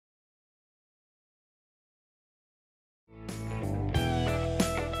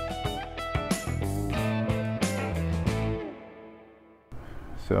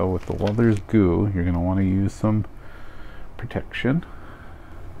So with the Walthers Goo, you're going to want to use some protection.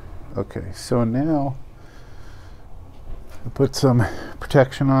 Okay, so now I put some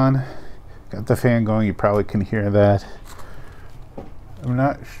protection on. Got the fan going, you probably can hear that. I'm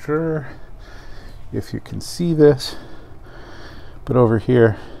not sure if you can see this, but over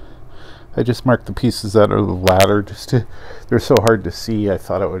here I just marked the pieces that are the ladder. They're so hard to see, I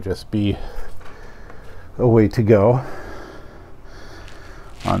thought it would just be a way to go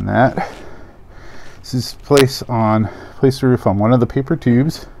on that. This is place the roof on one of the paper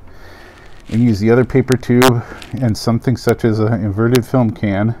tubes, and use the other paper tube and something such as an inverted film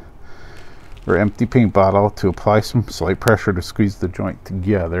can or empty paint bottle to apply some slight pressure to squeeze the joint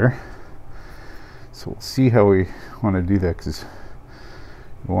together. So we'll see how we want to do that, because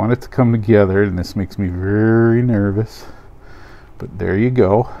we want it to come together, and this makes me very nervous, but there you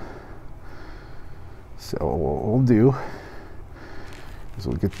go. So what we'll do is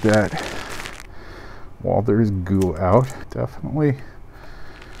we'll get that Walthers Goo out. Definitely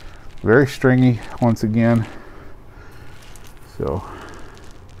very stringy once again. So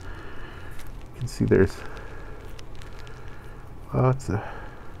you can see there's lots of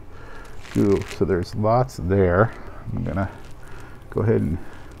goo. So there's lots there. I'm gonna go ahead and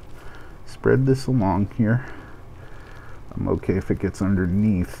spread this along here. I'm okay if it gets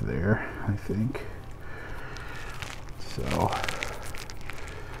underneath there, I think. So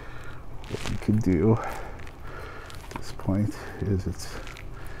what we could do at this point is it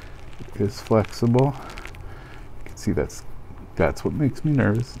is flexible. You can see that's what makes me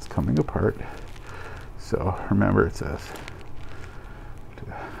nervous. It's coming apart. So remember, it says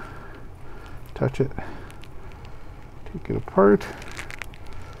to touch it, take it apart.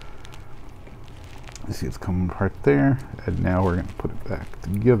 You see it's coming apart there, and now we're going to put it back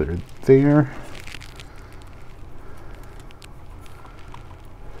together there.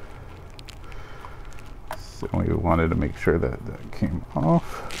 So we wanted to make sure that that came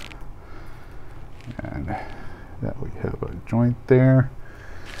off, and that we have a joint there.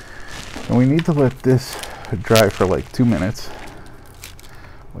 And we need to let this dry for like 2 minutes.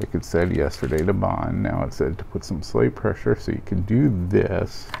 Like it said yesterday to bond, now it said to put some slight pressure, so you can do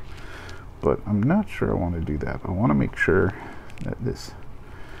this. But I'm not sure I want to do that. I want to make sure that this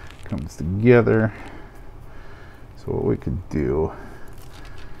comes together. So what we could do,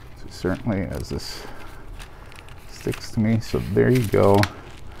 so certainly as this sticks to me, so there you go.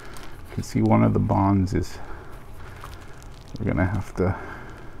 You can see one of the bonds is, we're going to have to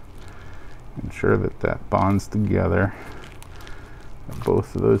ensure that that bonds together, that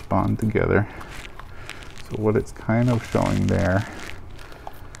both of those bond together. So what it's kind of showing there,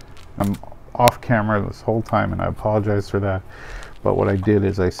 I'm off camera this whole time and I apologize for that, but what I did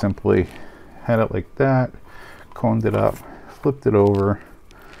is I simply had it like that, coned it up, flipped it over,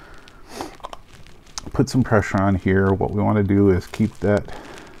 put some pressure on here. What we want to do is keep that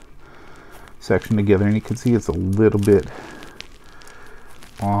section together, and you can see it's a little bit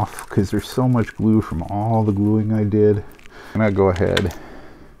off because there's so much glue from all the gluing I did. I'm gonna go ahead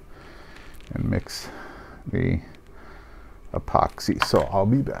and mix the epoxy, so I'll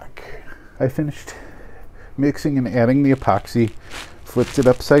be back. I finished mixing and adding the epoxy, flipped it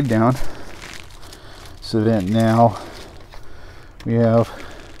upside down, so that now we have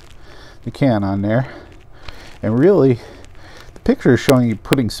the can on there. And really, the picture is showing you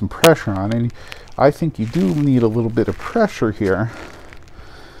putting some pressure on, and I think you do need a little bit of pressure here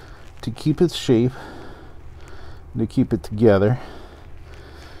to keep its shape, to keep it together.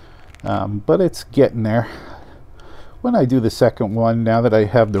 But it's getting there. When I do the second one, now that I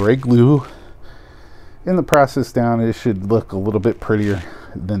have the right glue in the process down, it should look a little bit prettier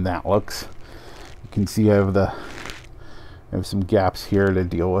than that looks. You can see I have some gaps here to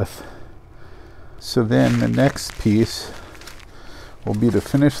deal with. So then the next piece will be to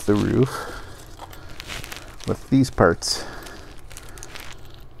finish the roof with these parts.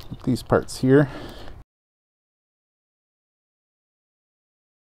 With these parts here.